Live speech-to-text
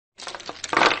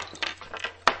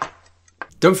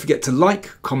Don't forget to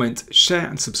like, comment, share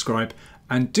and subscribe,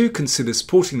 and do consider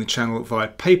supporting the channel via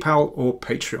PayPal or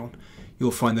Patreon. You'll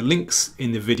find the links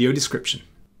in the video description.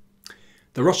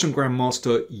 The Russian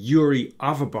Grandmaster Yuri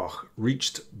Averbakh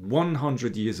reached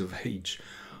 100 years of age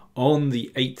on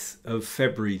the 8th of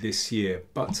February this year,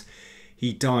 but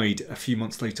he died a few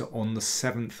months later on the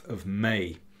 7th of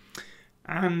May.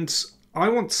 And I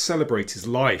want to celebrate his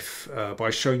life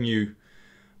by showing you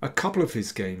a couple of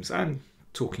his games and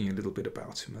talking a little bit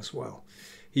about him as well.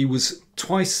 He was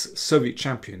twice Soviet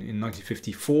champion in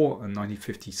 1954 and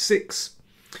 1956,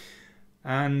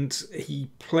 and he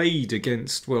played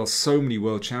against, well, so many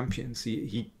world champions.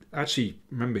 He actually,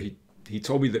 remember, he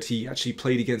told me that he actually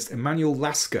played against Emanuel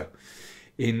Lasker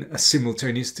in a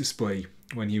simultaneous display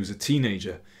when he was a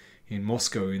teenager in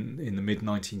Moscow in the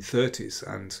mid-1930s,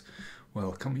 and,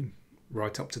 well, coming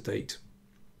right up to date.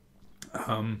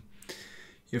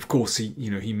 Of course,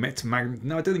 he met Magnus.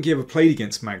 No, I don't think he ever played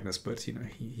against Magnus, but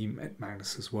he met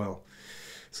Magnus as well.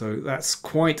 So that's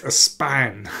quite a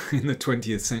span in the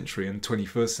 20th century and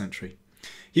 21st century.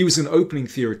 He was an opening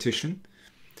theoretician,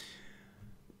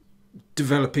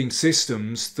 developing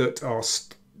systems that are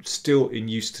still in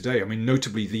use today. I mean,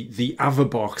 notably the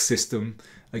Averbakh system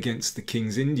against the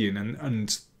King's Indian,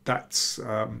 and that's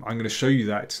I'm going to show you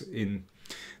that in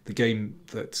the game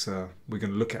that we're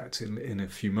going to look at in a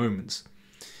few moments.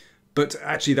 But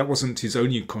actually, that wasn't his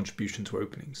only contribution to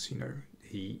openings.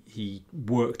 He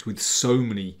worked with so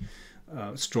many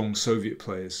strong Soviet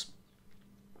players.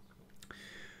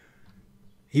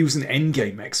 He was an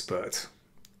endgame expert.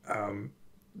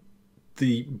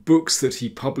 The books that he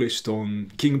published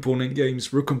on king and pawn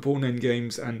endgames, rook and pawn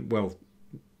endgames, and, well,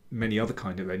 many other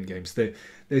kind of endgames,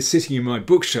 they're sitting in my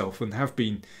bookshelf and have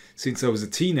been since I was a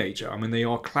teenager. I mean, they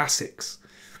are classics,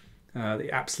 the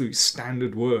absolute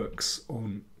standard works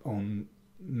on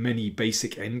many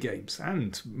basic endgames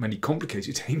and many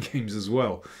complicated endgames as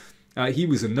well. He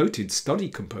was a noted study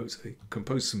composer. He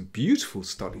composed some beautiful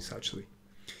studies, actually.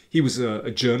 He was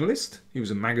a journalist. He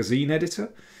was a magazine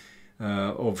editor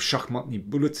of Shakhmatny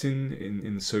Bulletin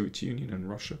in the Soviet Union and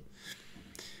Russia.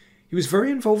 He was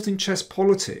very involved in chess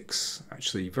politics,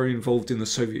 actually, very involved in the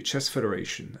Soviet Chess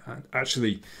Federation. And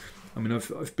actually, I mean,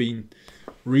 I've been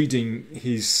reading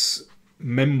his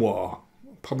memoir,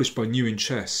 published by New in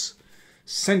Chess,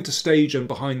 Center Stage and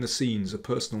Behind the Scenes, a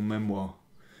personal memoir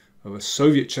of a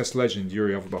Soviet chess legend,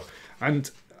 Yuri Averbakh.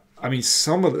 And I mean,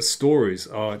 some of the stories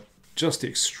are just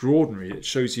extraordinary. It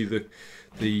shows you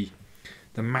the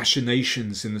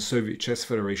machinations in the Soviet Chess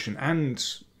Federation and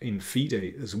in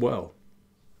FIDE as well.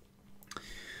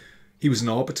 He was an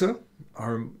arbiter.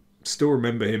 I still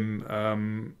remember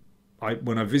him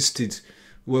when I visited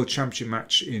World Championship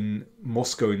match in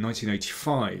Moscow in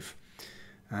 1985.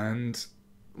 And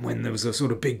when there was a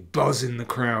sort of big buzz in the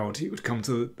crowd, he would come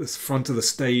to the front of the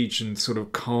stage and sort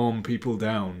of calm people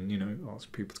down,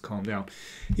 ask people to calm down.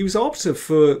 He was arbiter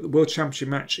for the World Championship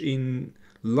match in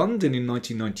London in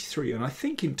 1993, and I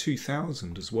think in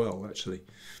 2000 as well, actually.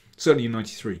 Certainly in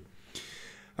 93.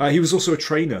 He was also a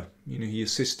trainer. He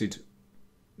assisted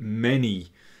many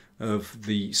of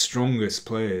the strongest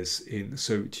players in the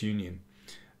Soviet Union.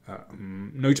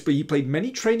 Notably, he played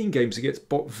many training games against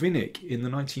Botvinnik in the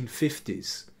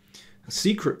 1950s,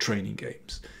 secret training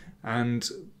games. And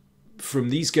from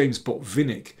these games,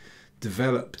 Botvinnik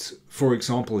developed, for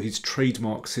example, his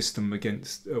trademark system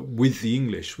against with the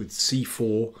English, with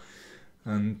c4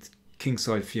 and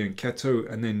kingside fianchetto,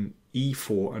 and then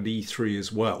e4 and e3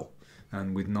 as well,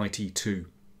 and with knight e2.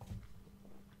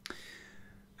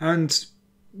 And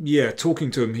yeah, talking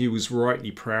to him, he was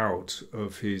rightly proud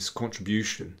of his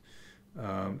contribution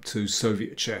to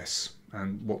Soviet chess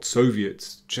and what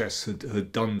Soviet chess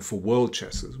had done for world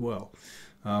chess as well.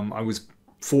 I was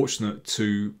fortunate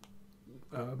to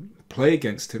play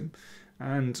against him,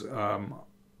 and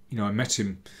I met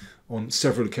him on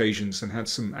several occasions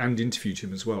and interviewed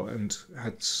him as well, and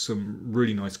had some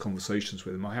really nice conversations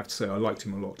with him. I have to say, I liked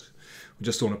him a lot,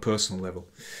 just on a personal level.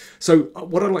 So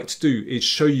what I'd like to do is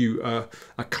show you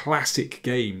a classic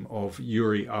game of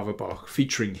Yuri Averbakh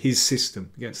featuring his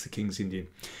system against the King's Indian.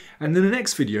 And in the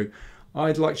next video,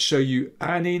 I'd like to show you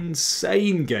an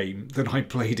insane game that I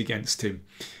played against him.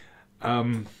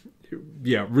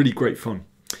 Yeah, really great fun.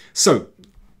 So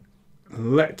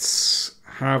let's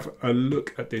have a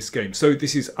look at this game. So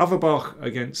this is Averbakh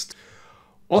against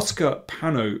Oscar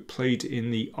Pano, played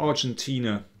in the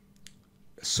Argentina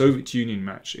Soviet Union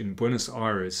match in Buenos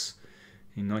Aires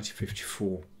in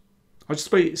 1954. I just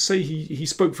say he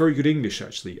spoke very good English,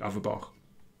 actually, Averbakh,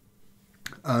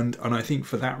 and I think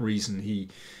for that reason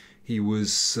he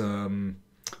was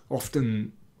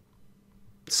often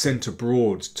sent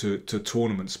abroad to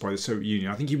tournaments by the Soviet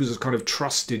Union. I think he was a kind of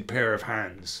trusted pair of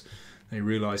hands. They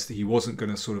realised that he wasn't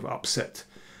going to sort of upset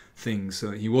things.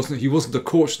 He wasn't a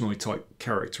Korchnoi type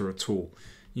character at all.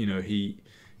 You know, he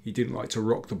didn't like to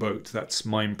rock the boat. That's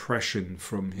my impression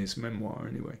from his memoir,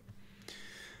 anyway.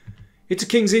 It's a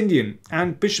King's Indian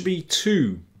and Bishop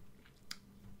E2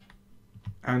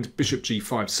 and Bishop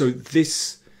G5. So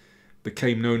this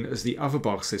became known as the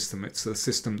Averbakh system. It's a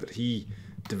system that he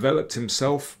developed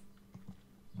himself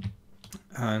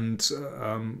and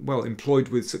well, employed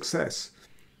with success,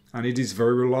 and it is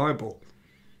very reliable.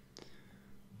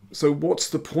 So what's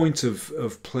the point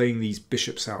of playing these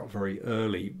bishops out very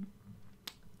early?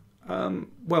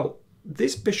 Well,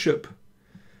 this bishop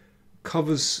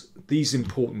covers these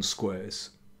important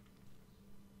squares.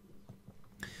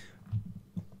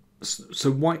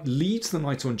 So white leads the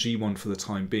knight on g1 for the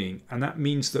time being, and that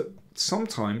means that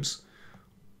sometimes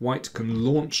white can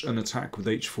launch an attack with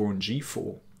h4 and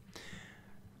g4.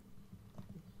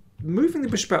 Moving the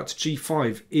bishop out to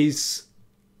g5 is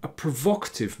a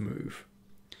provocative move.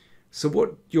 So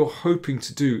what you're hoping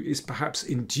to do is perhaps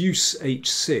induce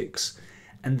h6,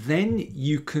 and then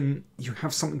you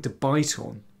have something to bite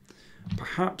on,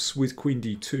 perhaps with queen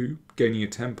d2, gaining a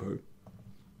tempo.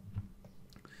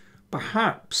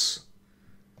 Perhaps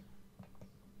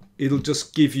it'll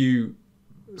just give you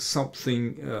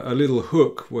something, a little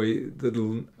hook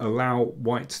that'll allow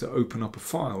white to open up a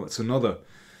file. That's another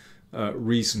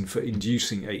reason for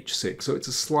inducing h6. So it's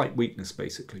a slight weakness,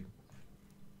 basically.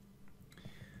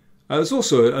 There's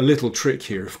also a little trick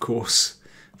here, of course,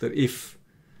 that if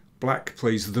black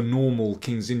plays the normal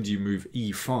King's Indian move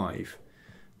e5,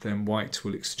 then white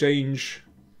will exchange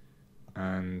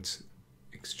and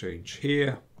exchange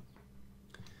here.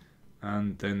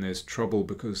 And then there's trouble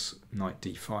because knight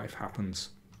d5 happens,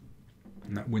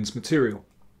 and that wins material.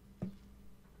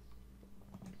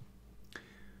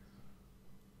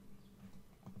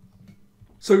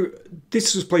 So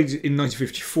this was played in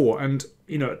 1954, and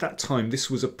you know, at that time this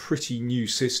was a pretty new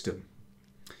system.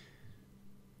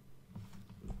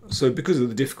 So because of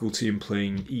the difficulty in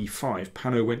playing e5,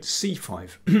 Pano went to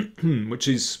c5, which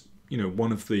is, you know,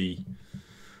 one of the,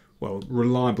 well,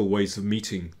 reliable ways of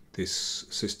meeting this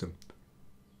system.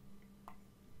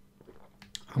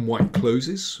 And white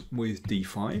closes with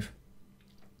d5.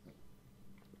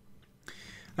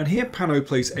 And here Pano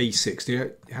plays a6.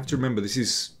 You have to remember this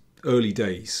is early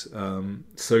days.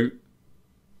 So,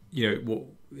 you know,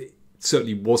 it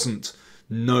certainly wasn't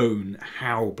known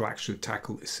how black should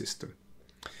tackle this system.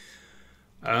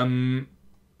 I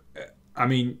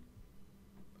mean,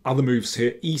 other moves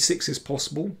here. e6 is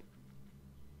possible.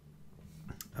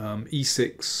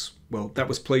 E6, well, that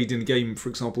was played in a game, for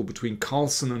example, between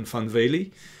Carlsen and Van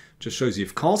Vele. Just shows you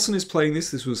if Carlsen is playing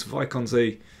this, this was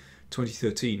Vaikonze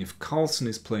 2013. If Carlsen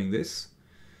is playing this,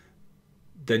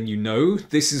 then you know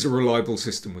this is a reliable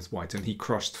system with white, and he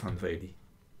crushed Van Vele.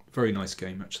 Very nice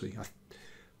game, actually. I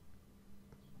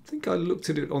think I looked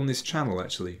at it on this channel,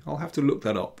 actually. I'll have to look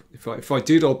that up. If I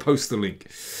did, I'll post the link.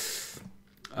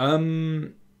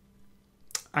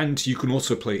 And you can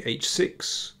also play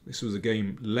h6. This was a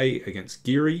game Lei against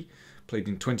Giri, played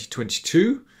in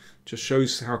 2022. Just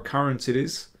shows how current it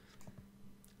is.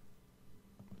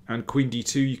 And queen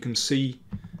d2, you can see,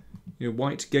 you know,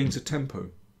 white gains a tempo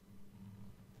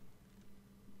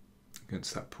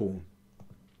against that pawn.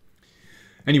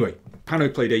 Anyway,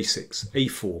 Pano played a6,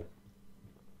 a4,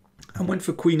 and went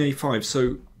for queen a5.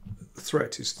 So the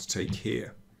threat is to take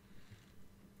here.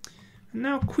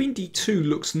 Now queen d2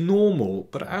 looks normal,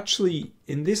 but actually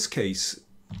in this case,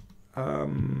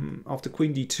 after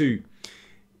queen d2,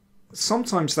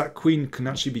 sometimes that queen can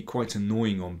actually be quite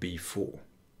annoying on b4.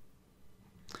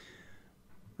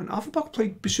 And Averbakh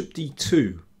played bishop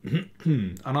d2,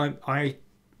 and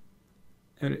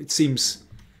and it seems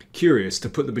curious to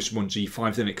put the bishop on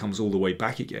g5, then it comes all the way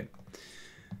back again.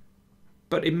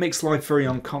 But it makes life very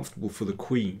uncomfortable for the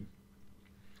queen.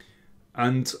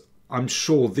 And I'm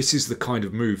sure this is the kind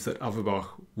of move that Averbakh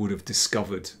would have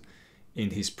discovered in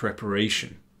his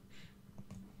preparation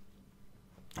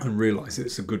and realised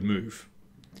it's a good move.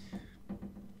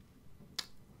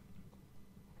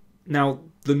 Now,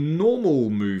 the normal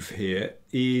move here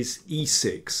is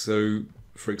e6. So,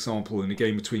 for example, in a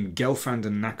game between Gelfand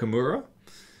and Nakamura,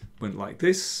 went like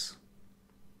this,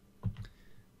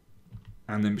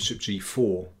 and then bishop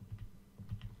g4.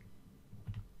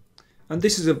 And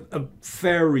this is a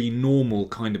very normal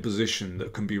kind of position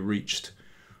that can be reached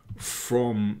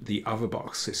from the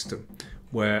Averbakh system,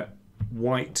 where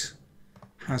white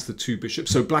has the two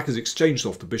bishops. So black has exchanged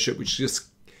off the bishop, which just,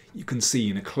 you can see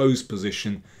in a closed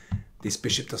position, this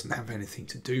bishop doesn't have anything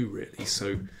to do really.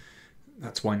 So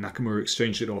That's why Nakamura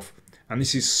exchanged it off. And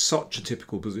this is such a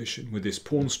typical position with this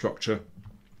pawn structure,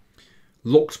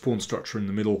 locked pawn structure in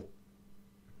the middle.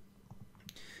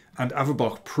 And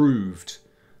Averbakh proved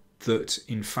that,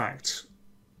 in fact,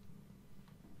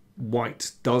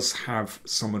 White does have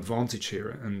some advantage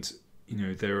here. And, you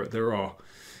know, there are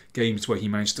games where he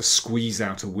managed to squeeze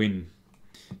out a win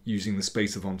using the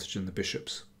space advantage and the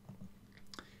bishops.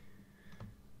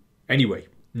 Anyway,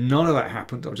 none of that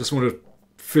happened. I just want to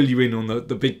fill you in on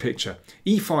the big picture.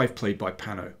 E5 played by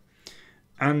Pano.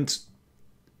 And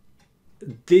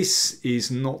this is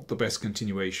not the best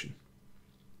continuation.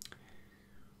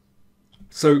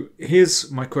 So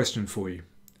here's my question for you.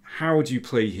 How do you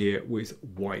play here with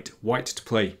White? White to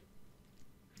play.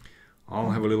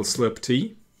 I'll have a little slurp of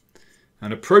tea.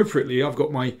 And appropriately, I've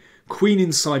got my Queen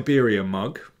in Siberia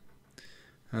mug,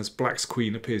 as Black's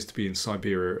Queen appears to be in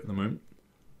Siberia at the moment.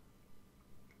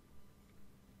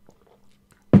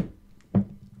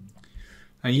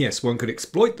 And yes, one could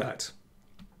exploit that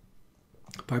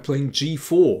by playing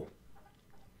G4.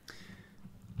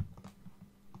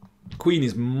 Queen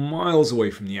is miles away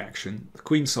from the action. The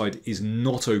Queen side is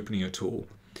not opening at all.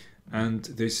 And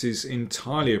this is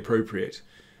entirely appropriate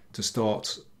to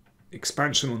start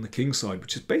expansion on the King side,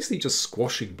 which is basically just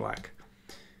squashing Black.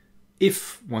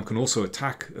 If one can also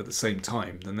attack at the same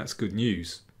time, then that's good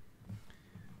news.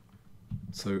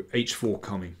 So H4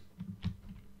 coming.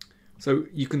 So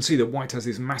you can see that White has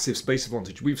this massive space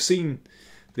advantage. We've seen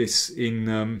this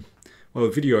in well,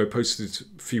 a video I posted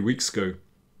a few weeks ago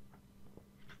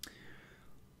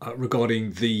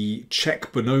regarding the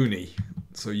Czech Benoni.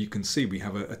 So you can see we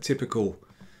have a typical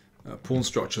pawn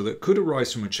structure that could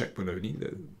arise from a Czech Benoni.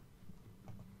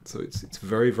 So it's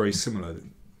very, very similar.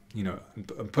 You know,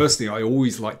 and personally, I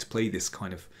always like to play this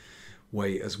kind of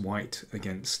way as White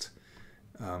against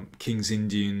King's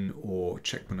Indian or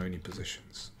Czech Benoni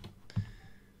positions.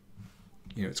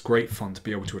 You know, it's great fun to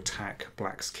be able to attack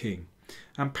Black's king.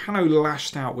 And Pano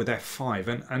lashed out with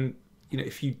f5. And you know,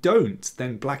 if you don't,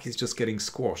 then Black is just getting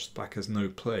squashed. Black has no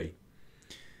play.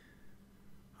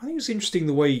 I think it's interesting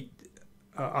the way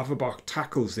Averbakh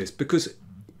tackles this, because,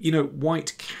 you know,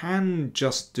 White can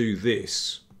just do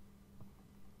this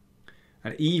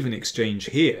and even exchange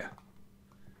here.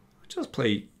 Just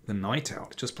play the knight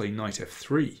out. Just play knight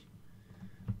f3.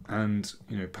 And,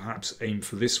 you know, perhaps aim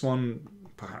for this one.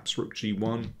 Perhaps rook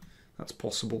g1, that's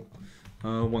possible.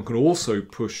 One could also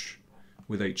push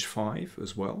with h5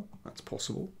 as well, that's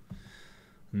possible.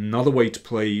 Another way to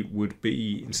play would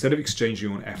be, instead of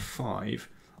exchanging on f5,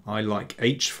 I like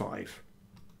h5.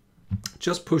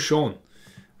 Just push on,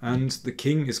 and the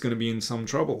king is going to be in some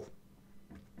trouble.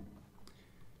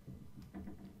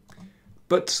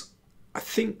 But I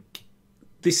think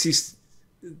this is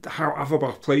how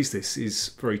Averbakh plays this is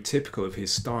very typical of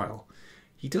his style.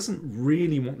 He doesn't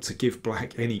really want to give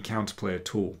Black any counterplay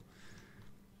at all.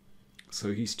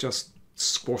 So he's just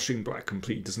squashing Black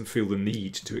completely, doesn't feel the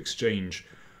need to exchange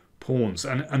pawns.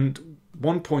 And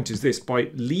one point is this,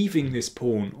 by leaving this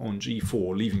pawn on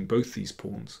g4, leaving both these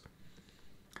pawns,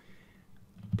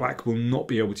 Black will not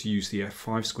be able to use the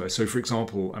f5 square. So for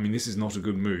example, I mean, this is not a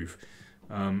good move.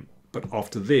 But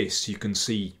after this, you can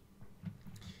see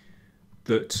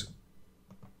that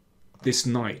this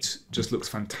knight just looks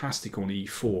fantastic on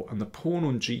e4, and the pawn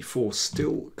on g4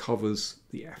 still covers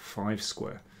the f5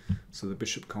 square, so the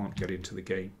bishop can't get into the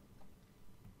game.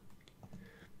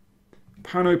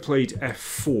 Pano played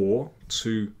f4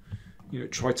 to, you know,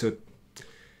 try to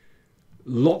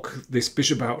lock this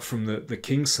bishop out from the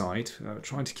king side,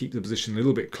 trying to keep the position a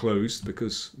little bit closed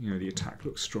because, you know, the attack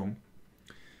looks strong.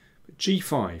 But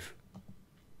g5.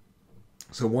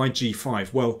 So why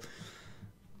g5? Well,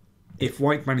 if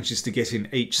White manages to get in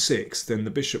h6, then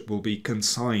the bishop will be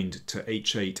consigned to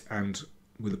h8, and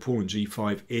with the pawn on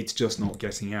g5, it's just not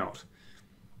getting out.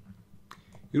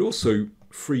 It also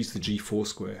frees the g4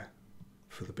 square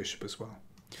for the bishop as well.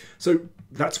 So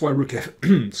that's why rook f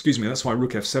excuse me, that's why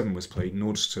rook f7 was played, in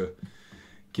order to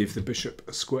give the bishop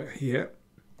a square here.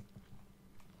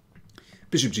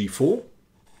 Bishop g4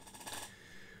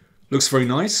 looks very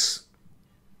nice,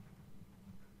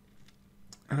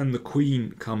 and the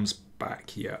queen comes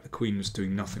back here. The queen was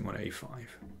doing nothing on a5.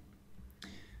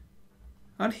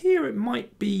 And here it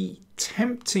might be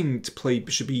tempting to play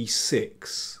bishop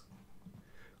e6,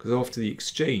 because after the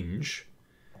exchange,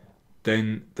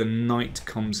 then the knight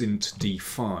comes into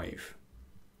d5.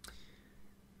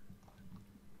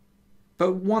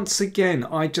 But once again,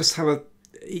 I just have a...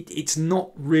 It's not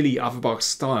really Averbach's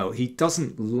style. He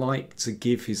doesn't like to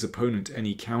give his opponent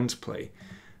any counterplay.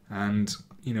 And,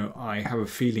 you know, I have a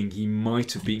feeling he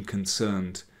might have been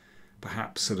concerned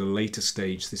perhaps at a later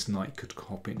stage this knight could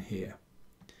hop in here.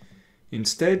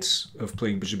 Instead of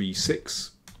playing bishop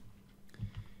e6,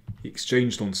 he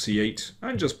exchanged on c8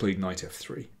 and just played knight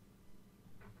f3.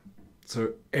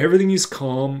 So everything is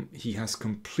calm. He has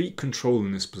complete control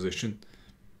in this position.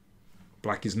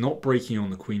 Black is not breaking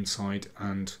on the queen side,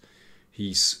 and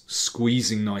he's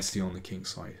squeezing nicely on the king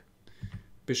side.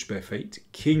 Bishop f8,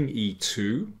 king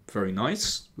e2, very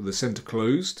nice, with the center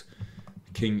closed.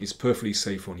 The king is perfectly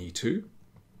safe on e2.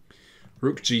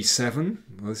 Rook g7,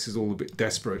 well, this is all a bit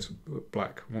desperate, but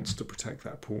black wants to protect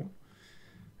that pawn.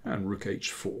 And rook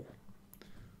h4.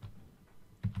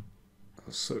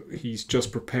 So he's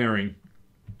just preparing,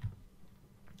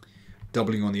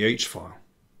 doubling on the h-file.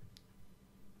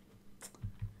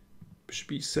 Bishop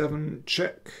e7,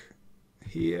 check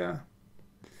here.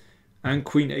 And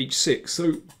queen h6.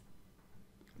 So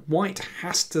white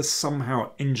has to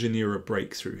somehow engineer a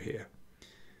breakthrough here.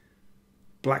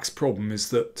 Black's problem is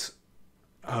that,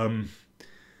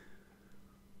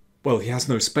 well, he has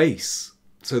no space.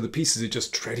 So the pieces are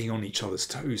just treading on each other's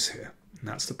toes here. And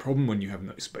that's the problem when you have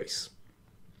no space.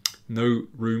 No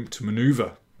room to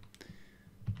maneuver.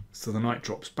 So the knight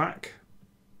drops back.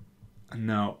 And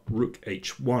now rook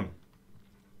h1.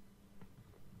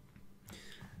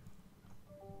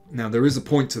 Now there is a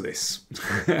point to this,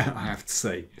 I have to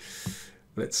say.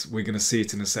 We're going to see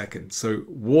it in a second. So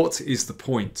what is the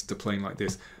point to playing like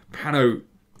this? Pano,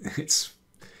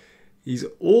 he's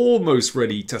almost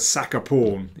ready to sack a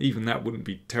pawn. Even that wouldn't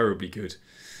be terribly good.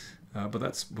 But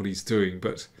that's what he's doing.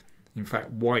 But in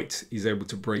fact, white is able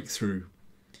to break through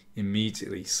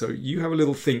immediately. So you have a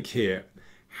little think here.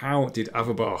 How did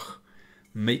Averbakh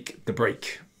make the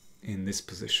break in this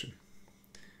position?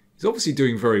 He's obviously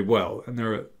doing very well, and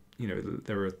there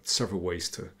are several ways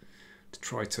to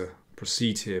try to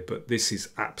proceed here, but this is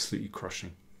absolutely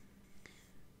crushing.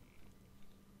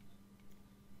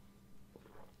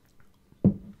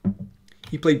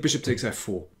 He played bishop takes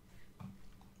f4.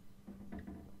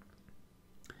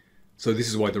 So this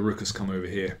is why the rook has come over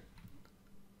here.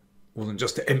 It wasn't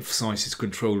just to emphasize his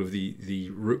control of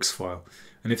the rook's file.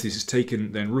 And if this is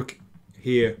taken, then rook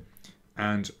here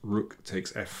and rook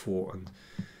takes f4, and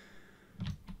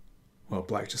well,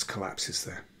 black just collapses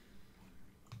there.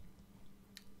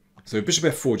 So bishop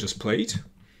f4 just played.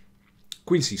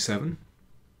 Queen c7.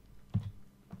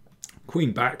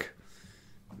 Queen back.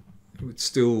 It would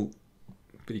still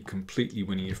be completely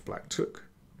winning if black took.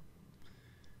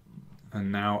 And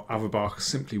now Averbakh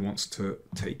simply wants to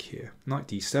take here. Knight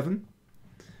d7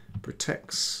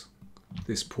 protects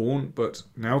this pawn, but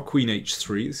now queen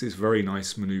h3. This is very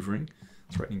nice maneuvering,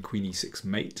 threatening queen e6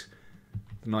 mate.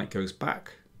 The knight goes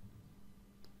back.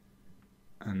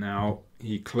 And now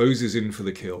he closes in for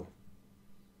the kill.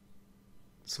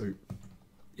 So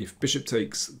if bishop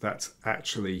takes, that's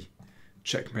actually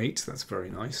checkmate. That's very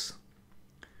nice.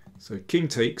 So king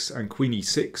takes and queen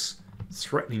e6,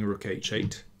 threatening rook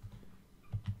h8.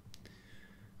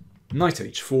 Knight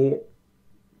h4.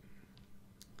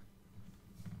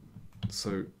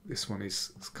 So this one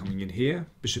is coming in here.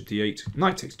 Bishop d8,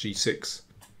 knight takes g6.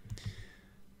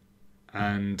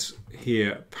 And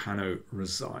here Pano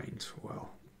resigned. Well,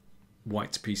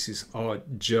 white's pieces are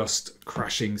just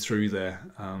crashing through there.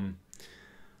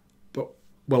 But,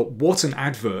 well, what an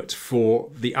advert for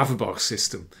the Averbakh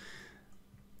system.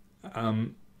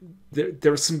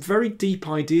 There are some very deep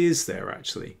ideas there,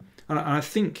 actually. And I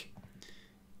think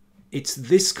it's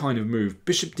this kind of move,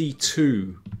 bishop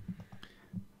d2,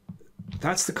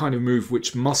 that's the kind of move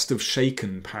which must have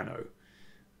shaken Pano.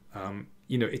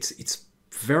 You know, it's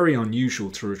very unusual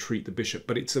to retreat the bishop,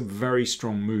 but it's a very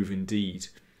strong move indeed,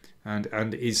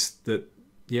 and is the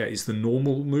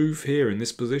normal move here in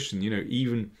this position. You know,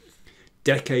 even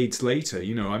decades later,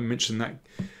 you know, I mentioned that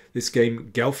this game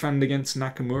Gelfand against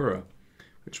Nakamura,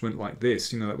 which went like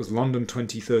this. You know, that was London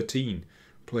 2013,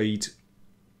 played,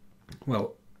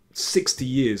 well, 60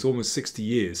 years, almost 60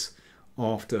 years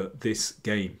after this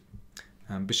game,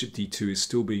 and bishop d2 is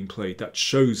still being played. That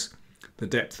shows the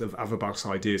depth of Averbach's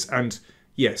ideas. And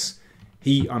yes,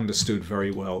 he understood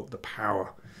very well the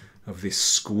power of this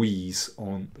squeeze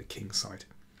on the king side.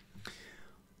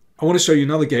 I want to show you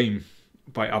another game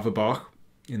by Averbakh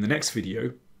in the next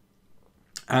video,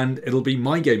 and it'll be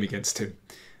my game against him,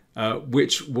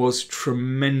 which was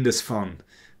tremendous fun.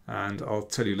 And I'll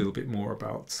tell you a little bit more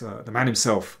about the man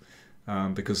himself,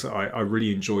 because I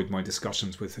really enjoyed my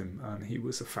discussions with him, and he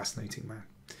was a fascinating man.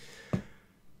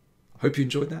 Hope you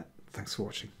enjoyed that. Thanks for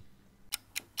watching.